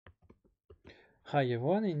Hi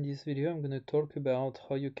everyone, in this video I'm going to talk about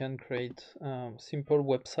how you can create simple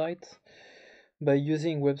websites by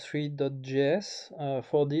using web3.js.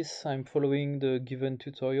 For this I'm following the given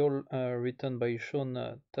tutorial written by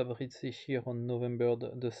Sean Tabrizi here on November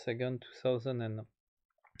the 2nd,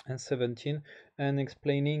 2017, and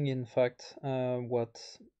explaining in fact what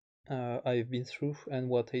I've been through and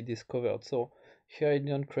what I discovered. So here I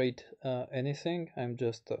didn't create anything, I'm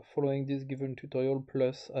just following this given tutorial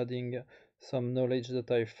plus adding some knowledge that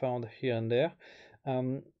I found here and there.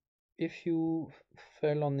 Um, if you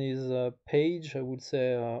fell on his page, I would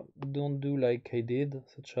say don't do like I did,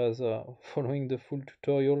 such as following the full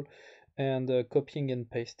tutorial and copying and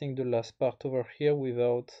pasting the last part over here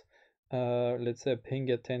without let's say paying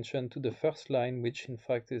attention to the first line, which in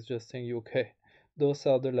fact is just saying okay, those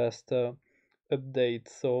are the last updates.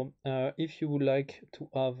 So if you would like to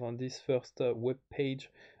have on this first web page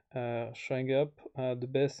showing up, the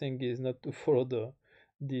best thing is not to follow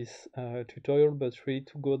this tutorial, but really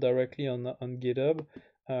to go directly on GitHub.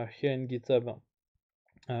 Here in GitHub,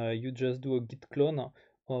 you just do a git clone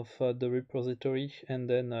of the repository, and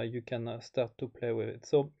then you can start to play with it.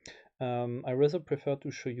 So I rather prefer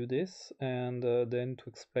to show you this and then to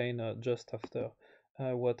explain just after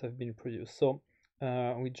what have been produced. So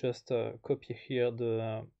we just copy here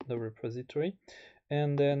the repository,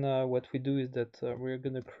 and then what we do is that we're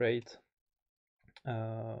going to create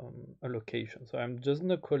a location. So I'm just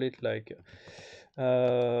gonna call it like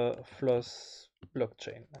floss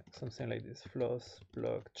blockchain, like something like this, floss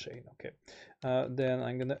blockchain. Okay, then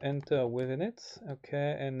I'm gonna enter within it.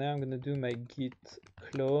 Okay, and now I'm gonna do my git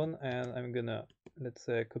clone, and I'm gonna, let's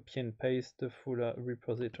say, copy and paste the full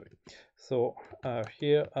repository. So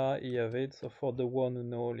here you have it. So for the one who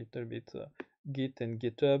know a little bit git and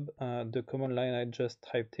github, the command line I just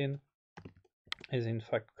typed in is in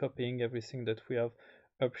fact copying everything that we have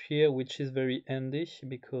up here, which is very handy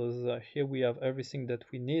because here we have everything that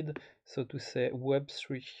we need, so to say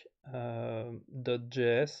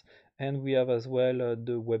web3.js, and we have as well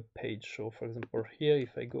the web page. So for example here,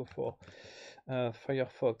 if I go for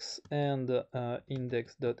Firefox and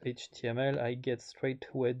index.html, I get straight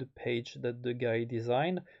away the page that the guy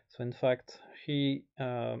designed. So in fact he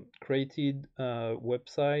created a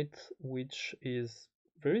website which is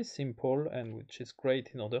very simple and which is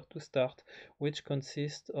great in order to start, which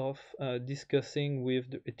consists of discussing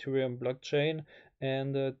with the Ethereum blockchain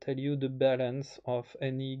and tell you the balance of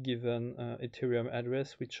any given Ethereum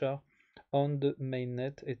address which are on the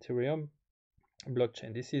mainnet Ethereum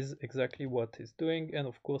blockchain. This is exactly what it's doing, and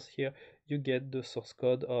of course here you get the source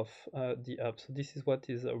code of the app. So this is what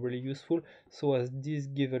is really useful, so as this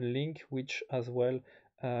given link, which as well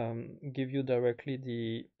give you directly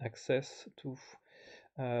the access to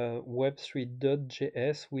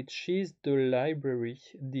web3.js, which is the library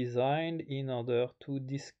designed in order to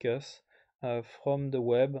discuss from the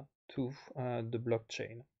web to the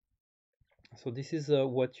blockchain. So this is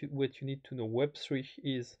what you need to know. Web3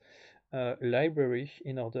 is a library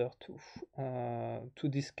in order to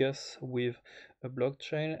discuss with a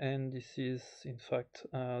blockchain, and this is in fact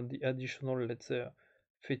the additional, let's say,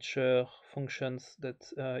 feature functions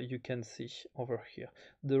that you can see over here.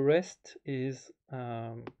 The rest is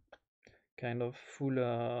kind of full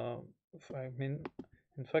I mean,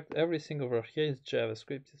 in fact everything over here is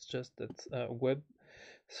JavaScript. It's just that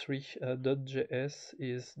web3.js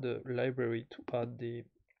is the library to add the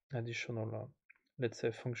additional let's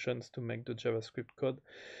say functions to make the JavaScript code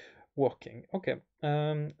working. Okay,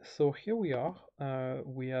 so here we are.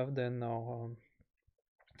 We have then our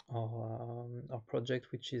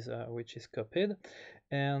project which is copied,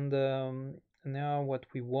 and now what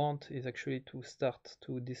we want is actually to start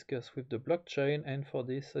to discuss with the blockchain. And for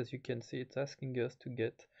this, as you can see, it's asking us to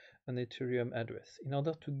get an Ethereum address. In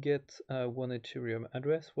order to get one Ethereum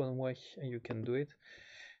address, one way you can do it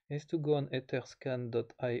is to go on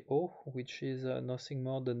etherscan.io, which is nothing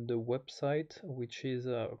more than the website which is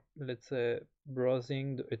let's say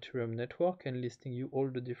browsing the Ethereum network and listing you all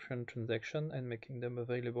the different transactions and making them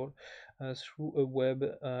available through a web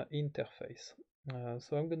interface.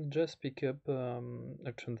 So I'm going to just pick up a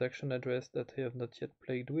transaction address that I have not yet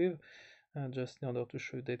played with, just in order to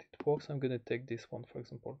show you that it works. I'm going to take this one, for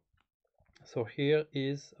example. So here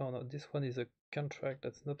is, oh no, this one is a contract,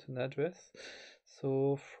 that's not an address.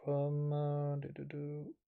 So from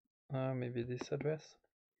maybe this address.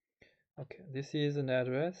 Okay, this is an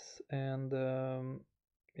address, and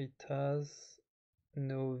it has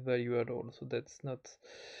no value at all, so that's not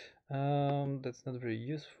very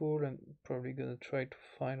useful. I'm probably gonna try to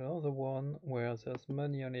find another one where there's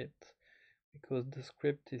money on it, because the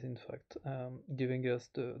script is in fact giving us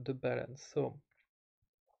the balance. So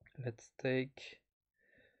let's take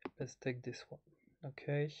let's take this one.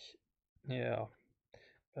 Okay, yeah,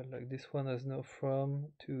 but like this one has no from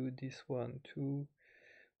to this one to.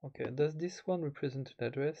 Okay, does this one represent an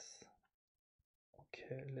address?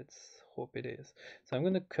 Okay, let's hope it is. So I'm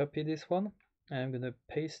gonna copy this one and I'm gonna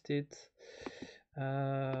paste it.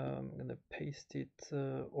 Over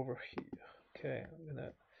here. Okay, I'm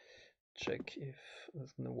gonna check if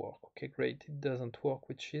that's gonna work. Okay, great. It doesn't work,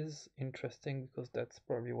 which is interesting because that's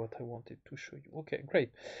probably what I wanted to show you. Okay,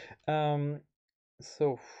 great.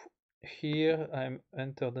 So here I'm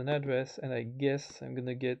entered an address and I guess I'm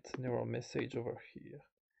gonna get an error message over here.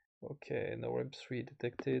 Okay, no web3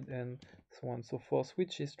 detected and so on and so forth,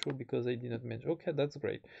 which is true because I did not mention. Okay, that's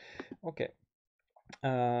great. Okay,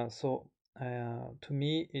 to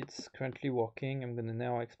me it's currently working. I'm gonna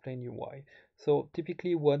now explain you why. So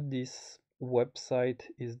typically what this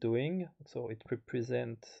website is doing, so it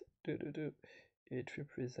represents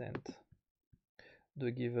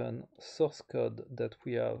the given source code that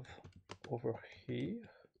we have over here.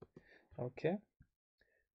 Okay,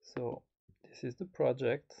 so this is the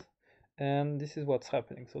project and this is what's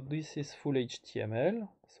happening. So this is full HTML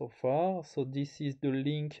so far. So this is the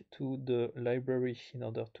link to the library in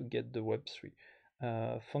order to get the Web3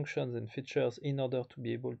 functions and features in order to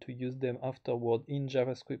be able to use them afterward in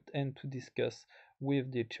JavaScript and to discuss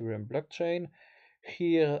with the Ethereum blockchain.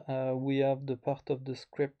 Here we have the part of the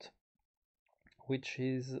script which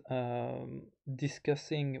is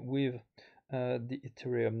discussing with the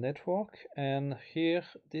Ethereum network, and here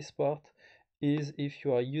this part is if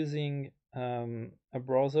you are using a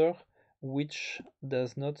browser which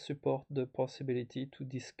does not support the possibility to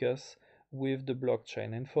discuss with the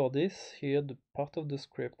blockchain. And for this, here the part of the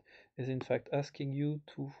script is in fact asking you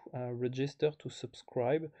to register to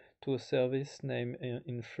subscribe to a service named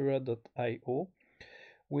infura.io,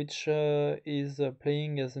 which is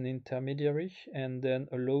playing as an intermediary and then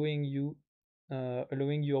allowing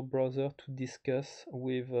your browser to discuss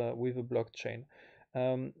with a blockchain.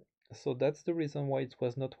 Um, so that's the reason why it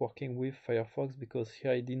was not working with Firefox, because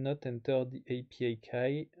here I did not enter the API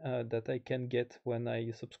key that I can get when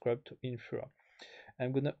I subscribe to Infura.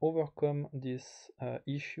 I'm going to overcome this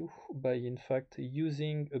issue by in fact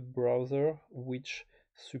using a browser which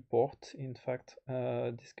support in fact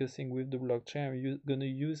discussing with the blockchain. I'm going to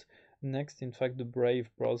use next in fact the Brave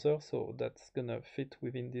browser, so that's going to fit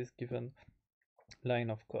within this given line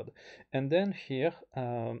of code. And then here,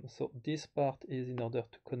 so this part is in order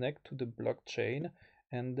to connect to the blockchain,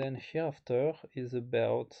 and then hereafter is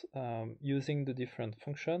about using the different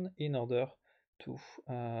function in order to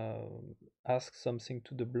ask something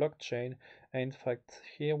to the blockchain. And in fact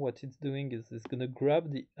here what it's doing is it's going to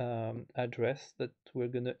grab the address that we're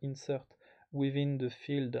going to insert within the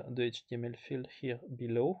field, the HTML field here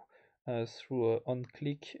below, through on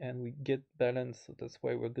click, and we get balance. So that's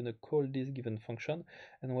why we're going to call this given function.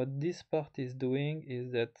 And what this part is doing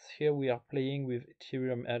is that here we are playing with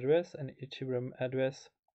Ethereum address, and Ethereum address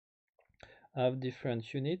have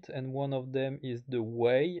different units, and one of them is the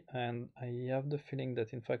way. And I have the feeling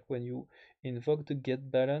that in fact when you invoke the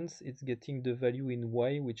get balance, it's getting the value in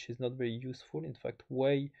y, which is not very useful. In fact,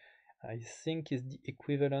 y I think is the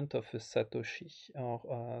equivalent of a Satoshi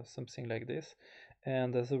or something like this.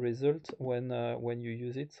 And as a result, when you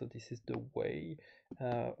use it, so this is the way,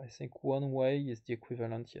 I think one way is the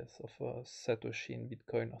equivalent, yes, of a Satoshi in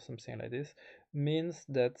Bitcoin or something like this, means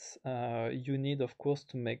that you need of course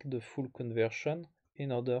to make the full conversion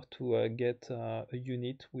in order to get a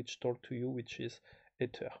unit which told to you which is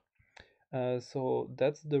Ether. So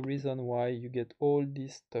that's the reason why you get all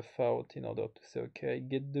this stuff out in order to say, okay, I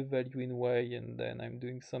get the value in Y and then I'm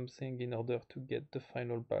doing something in order to get the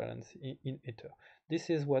final balance in Ether. This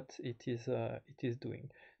is what it is doing.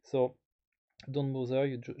 So don't bother,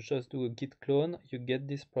 you just do a git clone, you get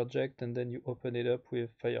this project, and then you open it up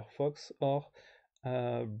with Firefox or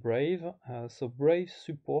Brave. So Brave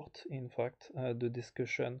support in fact the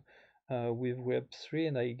discussion with Web3,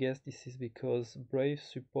 and I guess this is because Brave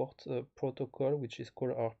supports a protocol which is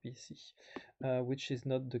called RPC, which is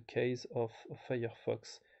not the case of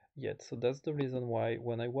Firefox yet. So that's the reason why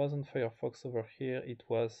when I was on Firefox over here, it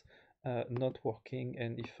was not working,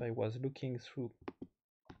 and if I was looking through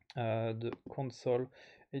the console,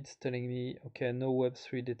 it's telling me, okay, no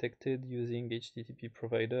web3 detected using HTTP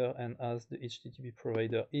provider, and as the HTTP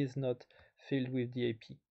provider is not filled with the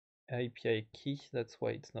API key, that's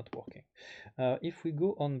why it's not working. If we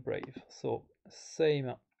go on Brave, so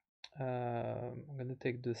same, I'm going to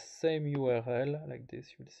take the same URL like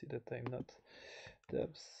this. You'll see that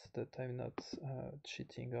I'm not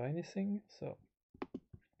cheating or anything. So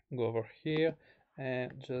go over here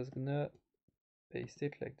and just gonna paste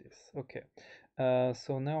it like this. Okay,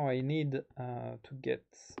 so now I need to get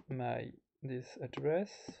this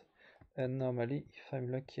address, and normally if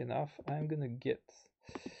I'm lucky enough I'm gonna get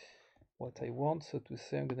what I want. So to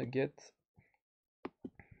say, I'm gonna get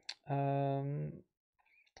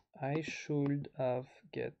I should have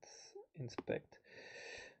get inspect.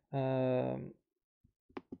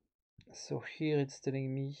 So here it's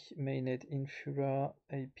telling me mainnet infura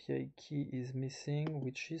API key is missing,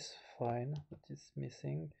 which is fine, but it's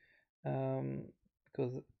missing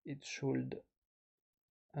because it should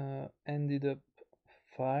ended up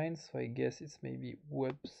fine. So I guess it's maybe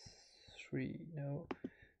web3 no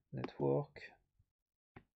network.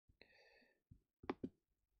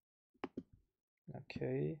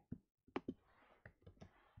 Okay,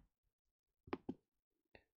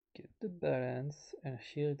 get the balance, and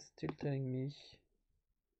here it's still telling me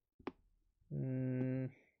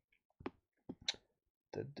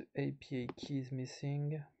that the API key is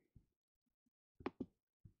missing.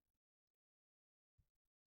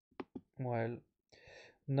 Well,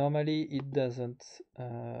 normally it doesn't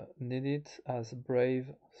need it as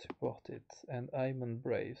Brave support it, and I'm on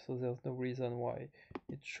Brave, so there's no reason why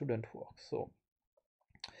it shouldn't work. So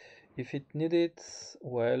if it needs it,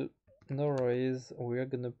 well, no worries, we're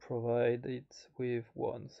gonna provide it with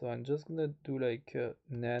one. So I'm just gonna do like a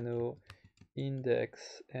nano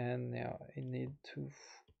index, and now I need to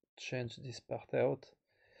change this part out.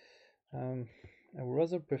 I would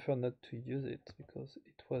rather prefer not to use it because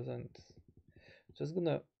it wasn't. Just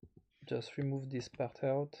gonna remove this part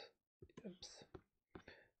out. Oops.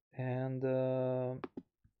 And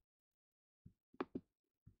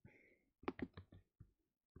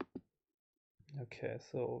okay,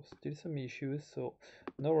 so still some issues, so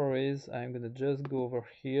no worries, I'm gonna just go over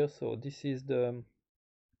here. So this is the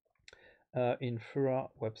Infura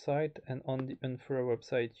website, and on the Infura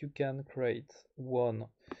website you can create one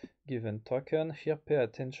given token. Here, pay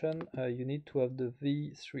attention, you need to have the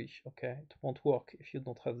v3. Okay, it won't work if you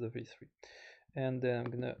don't have the v3. And then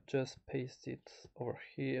I'm gonna just paste it over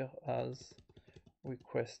here as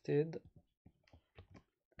requested.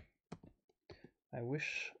 I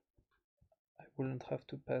wish I wouldn't have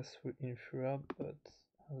to pass through Infura, but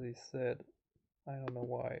as I said, I don't know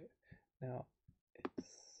why now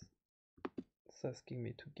it's asking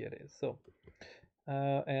me to get it. So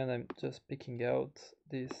and I'm just picking out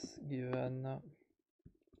this given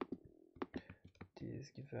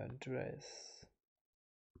address,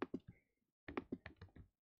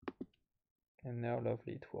 and now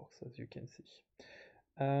lovely, it works, as you can see.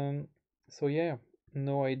 So yeah,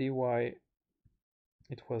 no idea why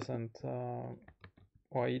it wasn't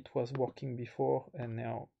why it was working before and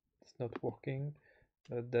now it's not working,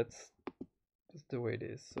 but that's the way it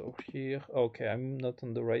is. So here, okay, I'm not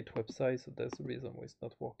on the right website, so that's the reason why it's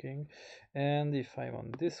not working. And if I'm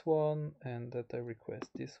on this one and that I request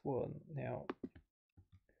this one, now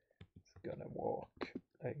it's gonna work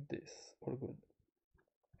like this, all good.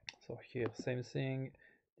 So here, same thing,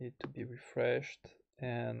 need to be refreshed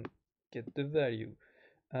and get the value.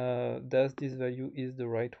 Does this value is the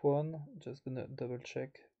right one? Just gonna double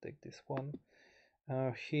check, take this one.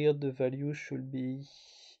 Here the value should be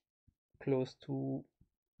close to,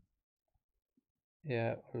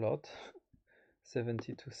 yeah, a lot,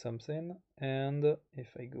 72 something. And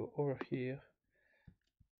if I go over here,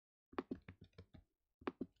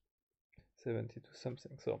 72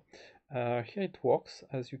 something. So here it works,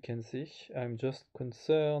 as you can see. I'm just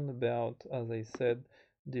concerned about, as I said,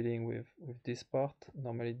 dealing with this part.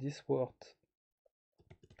 Normally this word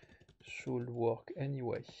should work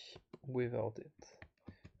anyway without it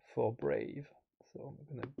for Brave. So I'm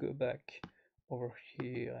gonna go back over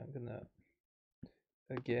here. I'm gonna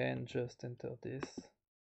again just enter this.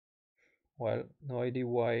 Well, no idea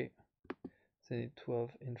why they need to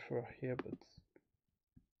have infra here, but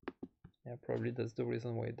yeah, probably that's the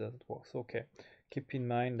reason why it doesn't work. So, okay, keep in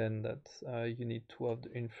mind then that you need to have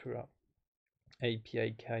the infra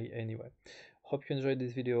API key anyway. Hope you enjoyed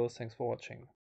this video. Thanks for watching.